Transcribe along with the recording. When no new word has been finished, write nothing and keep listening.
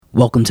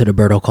Welcome to the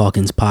Berto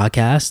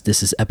podcast.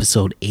 This is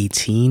episode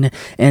 18,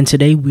 and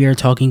today we are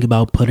talking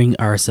about putting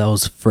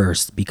ourselves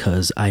first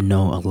because I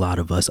know a lot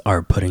of us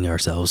are putting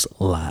ourselves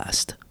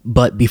last.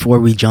 But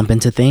before we jump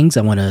into things,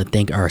 I want to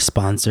thank our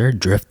sponsor,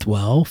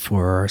 Driftwell,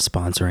 for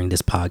sponsoring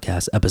this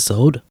podcast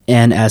episode.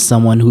 And as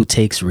someone who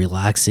takes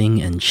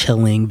relaxing and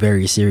chilling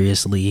very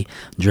seriously,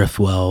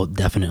 Driftwell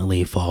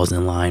definitely falls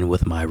in line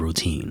with my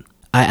routine.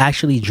 I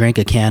actually drank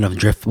a can of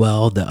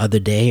Driftwell the other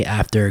day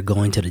after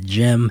going to the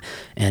gym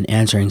and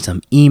answering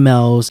some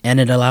emails, and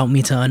it allowed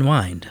me to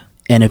unwind.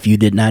 And if you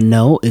did not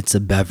know, it's a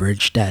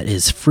beverage that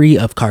is free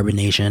of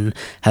carbonation,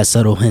 has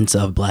subtle hints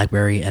of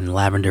blackberry and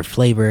lavender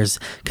flavors,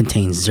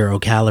 contains 0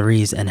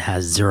 calories, and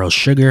has 0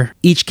 sugar.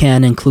 Each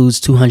can includes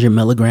 200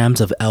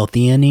 milligrams of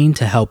L-theanine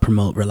to help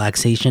promote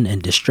relaxation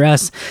and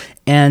distress,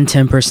 and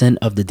 10%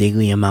 of the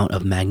daily amount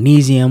of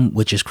magnesium,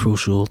 which is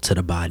crucial to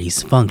the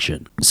body's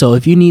function. So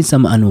if you need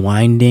some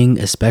unwinding,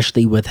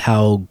 especially with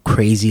how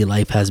crazy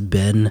life has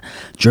been,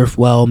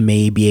 Driftwell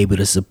may be able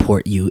to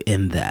support you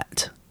in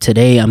that.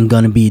 Today, I'm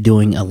going to be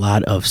doing a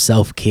lot of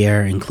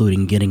self-care,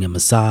 including getting a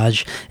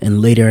massage,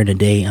 and later in the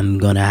day, I'm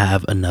going to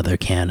have another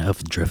can of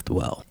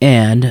Driftwell.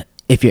 And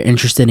if you're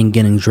interested in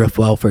getting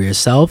Driftwell for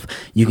yourself,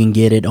 you can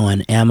get it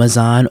on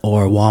Amazon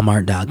or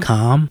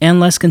Walmart.com.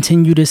 And let's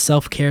continue this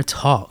self-care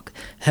talk.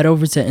 Head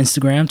over to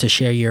Instagram to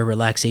share your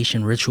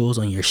relaxation rituals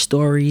on your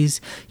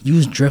stories.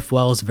 Use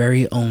Driftwell's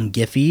very own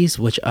Giphies,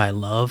 which I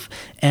love,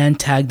 and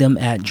tag them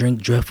at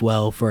Drink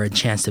Driftwell for a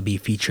chance to be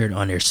featured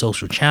on their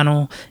social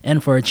channel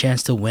and for a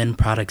chance to win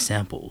product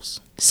samples.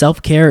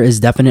 Self-care is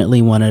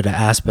definitely one of the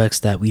aspects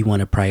that we want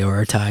to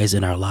prioritize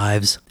in our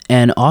lives.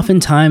 And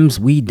oftentimes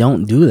we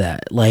don't do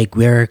that. Like,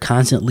 we're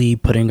constantly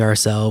putting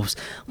ourselves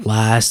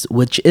last,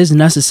 which is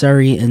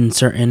necessary in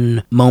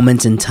certain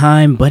moments in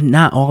time, but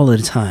not all of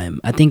the time.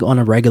 I think on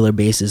a regular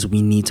basis,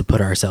 we need to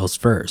put ourselves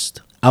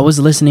first. I was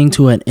listening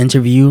to an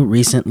interview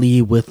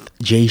recently with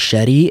Jay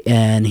Shetty,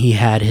 and he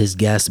had his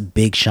guest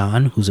Big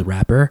Sean, who's a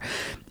rapper.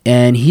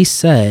 And he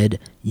said,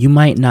 you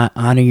might not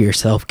honor your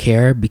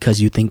self-care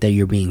because you think that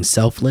you're being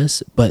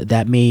selfless, but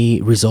that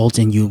may result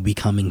in you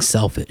becoming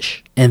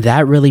selfish. And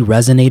that really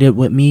resonated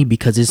with me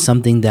because it's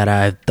something that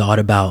I've thought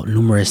about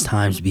numerous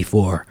times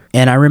before.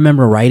 And I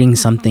remember writing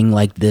something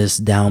like this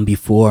down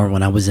before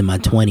when I was in my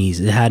 20s.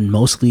 It had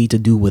mostly to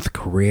do with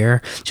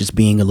career, just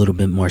being a little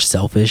bit more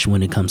selfish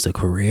when it comes to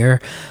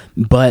career.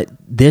 But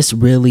this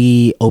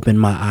really opened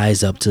my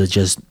eyes up to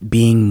just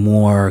being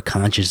more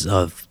conscious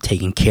of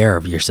taking care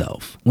of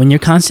yourself. When you're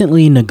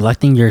constantly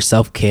neglecting your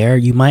self-care,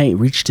 you might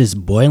reach this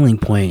boiling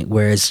point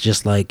where it's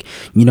just like,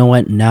 you know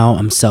what, now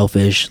I'm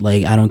selfish.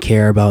 Like, I don't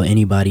care about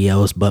anybody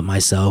else but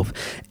myself.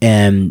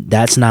 And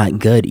that's not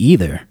good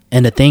either.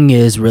 And the thing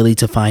is really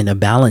to find a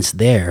balance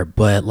there.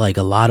 But like,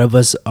 a lot of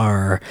us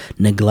are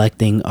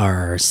neglecting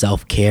our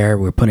self-care.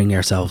 We're putting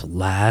ourselves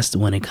last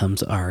when it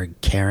comes to our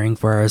caring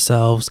for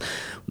ourselves.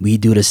 We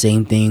do the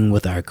same thing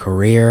with our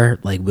career.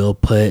 Like, we'll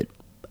put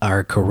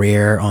our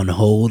career on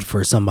hold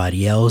for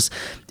somebody else.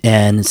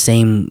 And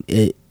same,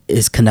 it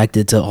is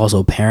connected to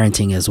also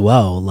parenting as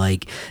well.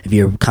 Like, if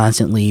you're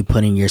constantly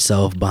putting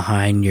yourself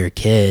behind your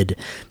kid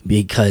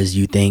because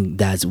you think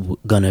that's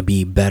gonna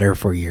be better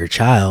for your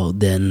child,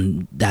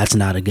 then that's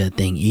not a good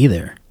thing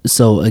either.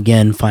 So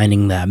again,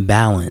 finding that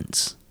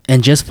balance.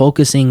 And just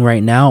focusing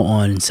right now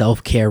on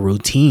self-care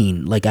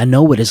routine. Like, I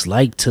know what it's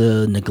like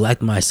to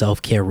neglect my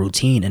self-care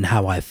routine and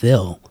how I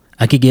feel.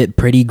 I could get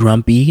pretty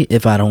grumpy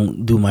if I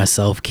don't do my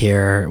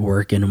self-care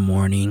work in the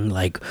morning,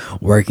 like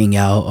working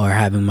out or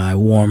having my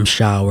warm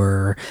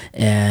shower,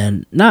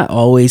 and not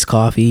always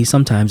coffee.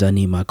 Sometimes I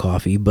need my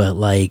coffee, but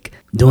like,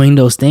 doing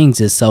those things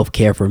is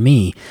self-care for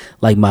me.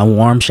 Like, my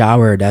warm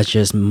shower, that's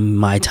just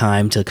my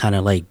time to kind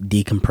of like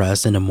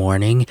decompress in the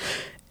morning.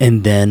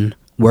 And then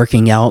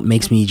working out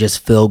makes me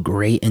just feel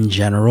great in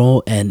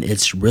general, and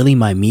it's really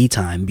my me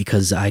time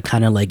because I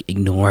kind of like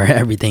ignore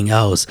everything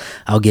else.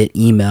 I'll get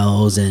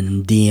emails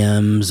and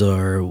DMs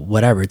or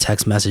whatever,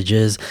 text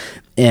messages,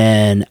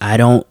 and I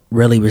don't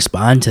really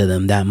respond to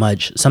them that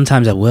much.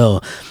 Sometimes I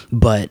will,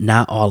 but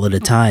not all of the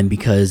time,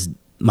 because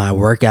my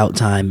workout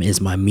time is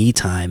my me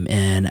time,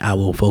 and I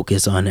will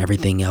focus on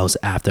everything else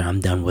after I'm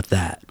done with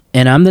that.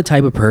 And I'm the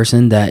type of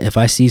person that if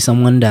I see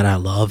someone that I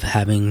love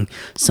having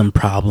some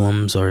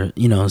problems or,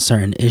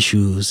 certain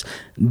issues,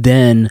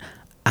 then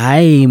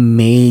I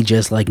may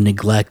just like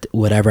neglect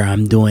whatever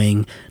I'm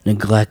doing,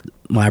 neglect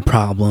my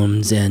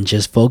problems, and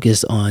just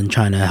focus on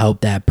trying to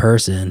help that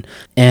person.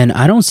 And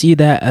I don't see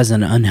that as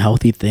an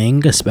unhealthy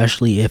thing,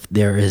 especially if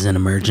there is an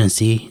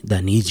emergency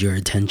that needs your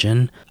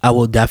attention. I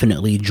will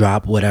definitely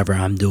drop whatever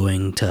I'm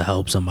doing to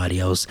help somebody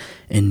else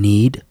in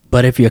need.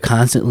 But if you're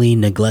constantly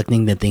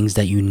neglecting the things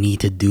that you need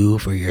to do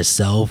for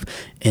yourself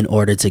in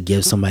order to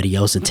give somebody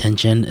else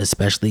attention,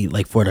 especially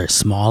like for the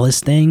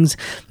smallest things,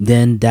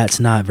 then that's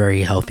not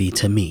very healthy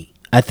to me.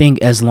 I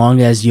think as long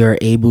as you're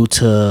able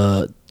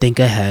to think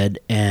ahead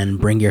and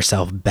bring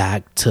yourself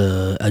back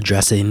to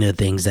addressing the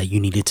things that you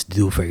needed to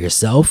do for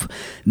yourself,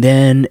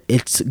 then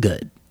it's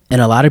good. And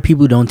a lot of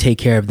people don't take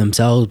care of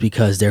themselves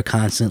because they're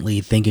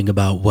constantly thinking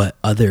about what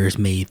others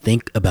may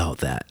think about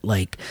that.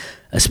 Like,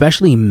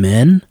 especially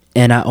men.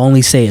 And I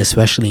only say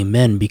especially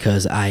men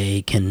because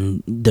I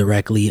can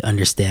directly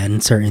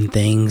understand certain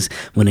things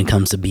when it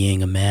comes to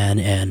being a man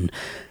and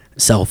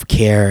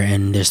self-care.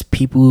 And there's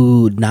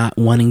people not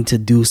wanting to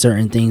do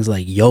certain things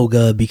like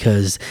yoga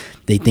because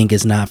they think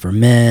it's not for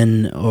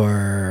men,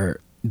 or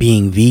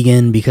being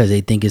vegan because they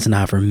think it's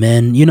not for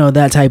men,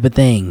 that type of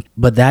thing.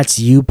 But that's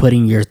you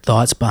putting your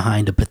thoughts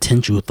behind the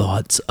potential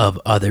thoughts of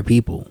other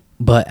people.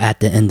 But at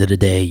the end of the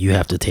day, you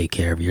have to take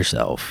care of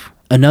yourself.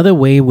 Another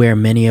way where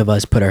many of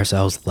us put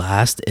ourselves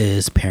last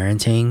is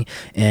parenting.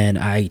 And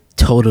I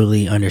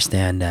totally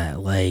understand that.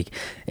 Like,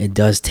 it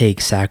does take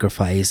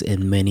sacrifice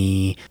in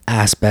many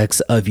aspects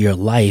of your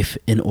life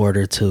in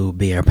order to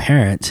be a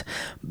parent.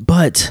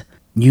 But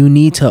you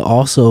need to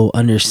also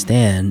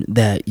understand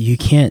that you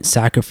can't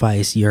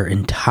sacrifice your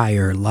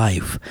entire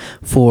life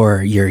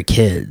for your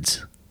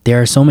kids.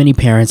 There are so many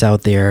parents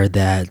out there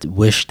that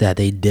wish that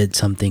they did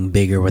something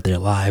bigger with their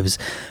lives,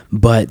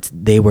 but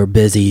they were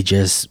busy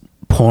just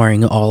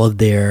pouring all of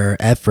their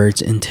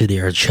efforts into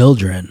their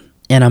children.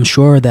 And I'm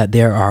sure that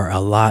there are a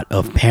lot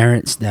of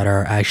parents that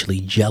are actually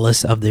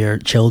jealous of their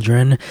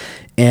children,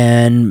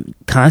 and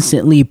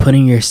constantly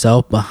putting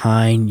yourself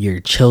behind your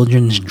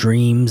children's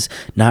dreams,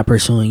 not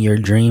pursuing your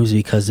dreams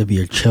because of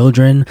your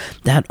children,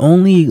 that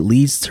only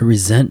leads to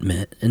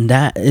resentment. And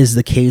that is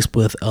the case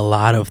with a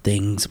lot of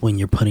things when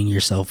you're putting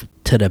yourself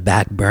to the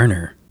back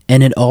burner.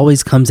 And it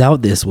always comes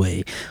out this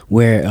way,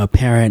 where a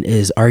parent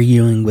is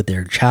arguing with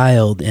their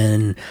child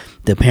and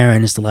the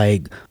parent is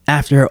like,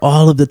 after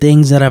all of the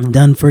things that I've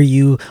done for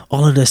you,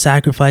 all of the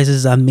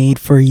sacrifices I've made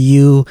for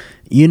you,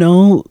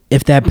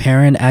 if that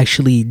parent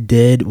actually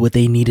did what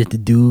they needed to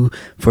do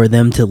for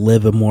them to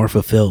live a more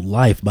fulfilled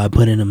life by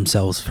putting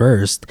themselves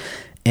first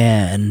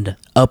and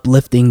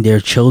uplifting their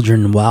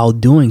children while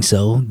doing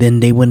so, then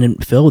they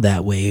wouldn't feel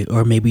that way,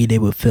 or maybe they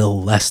would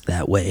feel less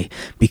that way,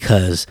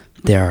 because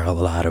there are a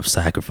lot of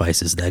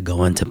sacrifices that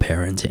go into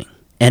parenting.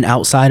 And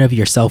outside of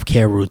your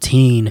self-care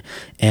routine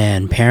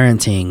and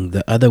parenting,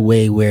 the other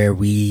way where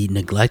we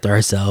neglect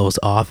ourselves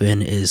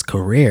often is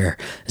career,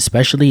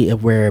 especially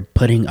if we're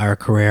putting our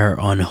career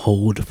on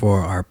hold for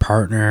our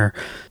partner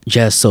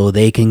just so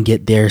they can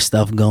get their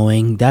stuff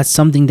going. That's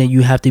something that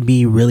you have to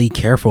be really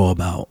careful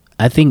about.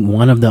 I think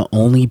one of the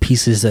only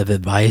pieces of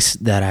advice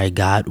that I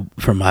got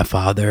from my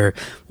father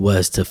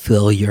was to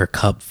fill your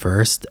cup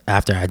first,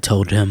 after I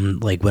told him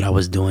like what I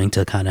was doing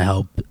to kind of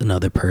help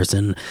another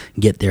person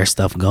get their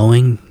stuff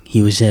going.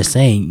 He was just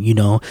saying,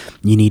 you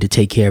need to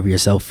take care of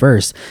yourself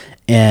first.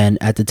 And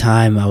at the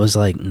time I was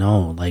like,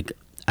 no, like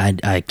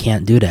I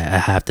can't do that. I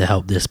have to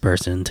help this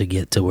person to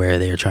get to where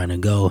they're trying to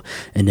go.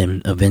 And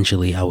then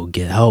eventually I will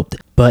get helped.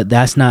 But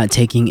that's not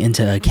taking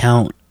into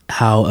account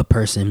how a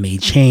person may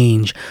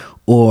change,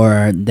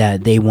 or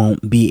that they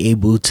won't be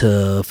able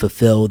to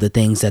fulfill the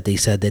things that they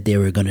said that they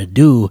were going to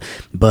do.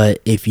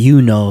 But if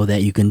you know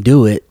that you can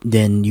do it,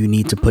 then you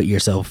need to put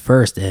yourself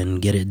first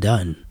and get it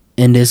done.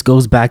 And this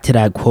goes back to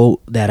that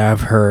quote that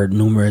I've heard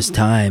numerous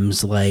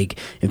times. Like,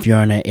 if you're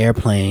on an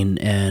airplane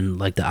and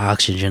like the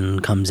oxygen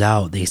comes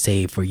out, they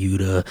say for you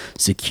to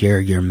secure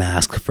your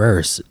mask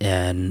first.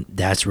 And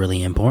that's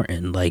really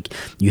important. Like,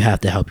 you have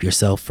to help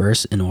yourself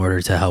first in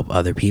order to help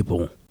other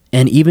people.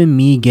 And even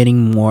me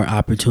getting more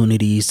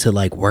opportunities to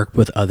like work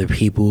with other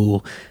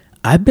people,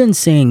 I've been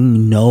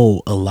saying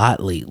no a lot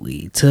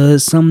lately to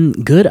some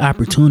good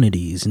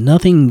opportunities.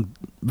 Nothing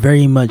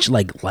very much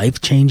like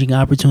life-changing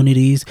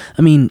opportunities.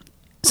 I mean,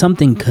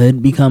 something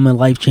could become a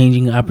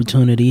life-changing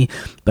opportunity,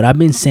 but I've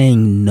been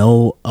saying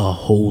no a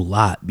whole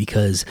lot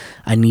because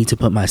I need to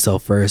put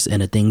myself first,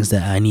 and the things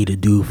that I need to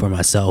do for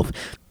myself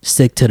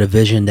stick to the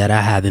vision that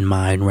I have in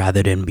mind,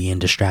 rather than being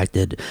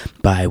distracted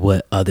by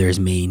what others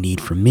may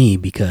need from me.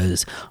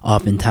 Because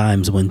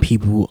oftentimes when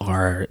people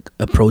are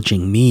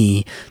approaching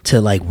me to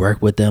like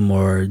work with them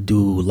or do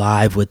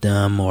live with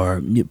them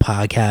or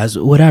podcast,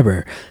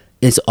 whatever,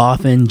 it's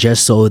often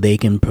just so they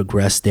can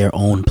progress their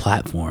own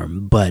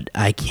platform. But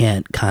I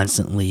can't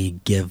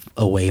constantly give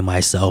away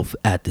myself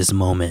at this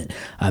moment.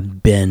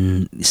 I've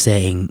been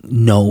saying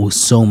no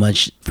so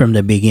much from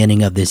the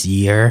beginning of this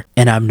year,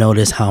 and I've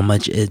noticed how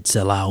much it's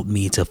allowed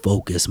me to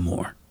focus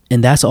more.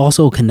 And that's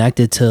also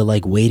connected to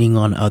like waiting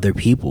on other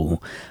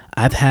people.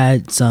 I've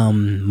had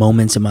some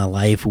moments in my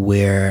life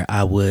where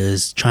I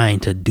was trying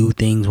to do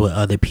things with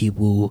other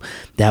people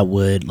that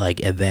would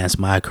like advance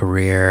my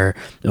career,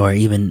 or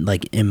even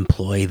like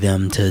employ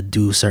them to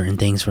do certain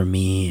things for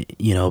me,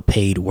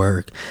 paid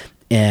work,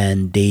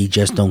 and they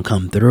just don't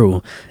come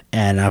through.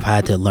 And I've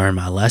had to learn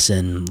my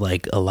lesson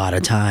like a lot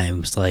of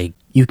times. Like,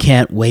 you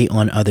can't wait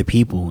on other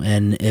people,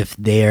 and if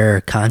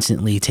they're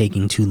constantly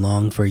taking too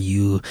long for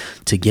you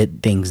to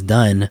get things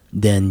done,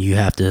 then you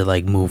have to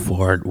like move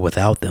forward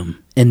without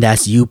them. And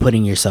that's you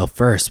putting yourself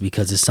first,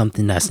 because it's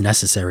something that's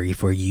necessary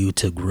for you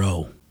to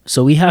grow.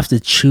 So we have to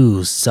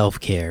choose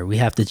self-care. We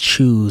have to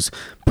choose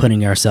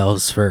putting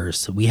ourselves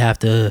first. We have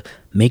to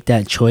make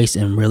that choice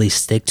and really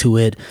stick to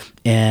it.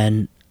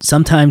 And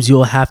sometimes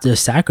you'll have to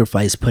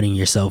sacrifice putting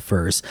yourself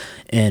first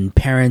in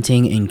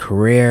parenting, in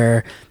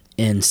career,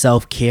 in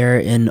self-care,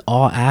 in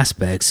all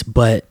aspects.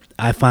 But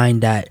I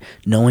find that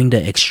knowing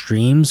the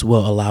extremes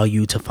will allow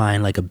you to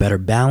find like a better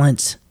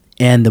balance.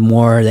 And the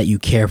more that you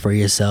care for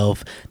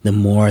yourself, the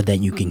more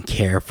that you can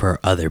care for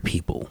other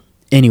people.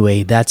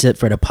 Anyway, that's it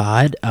for the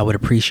pod. I would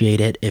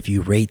appreciate it if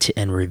you rate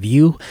and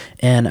review,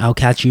 and I'll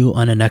catch you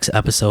on the next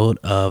episode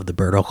of the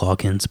Berto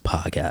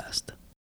podcast.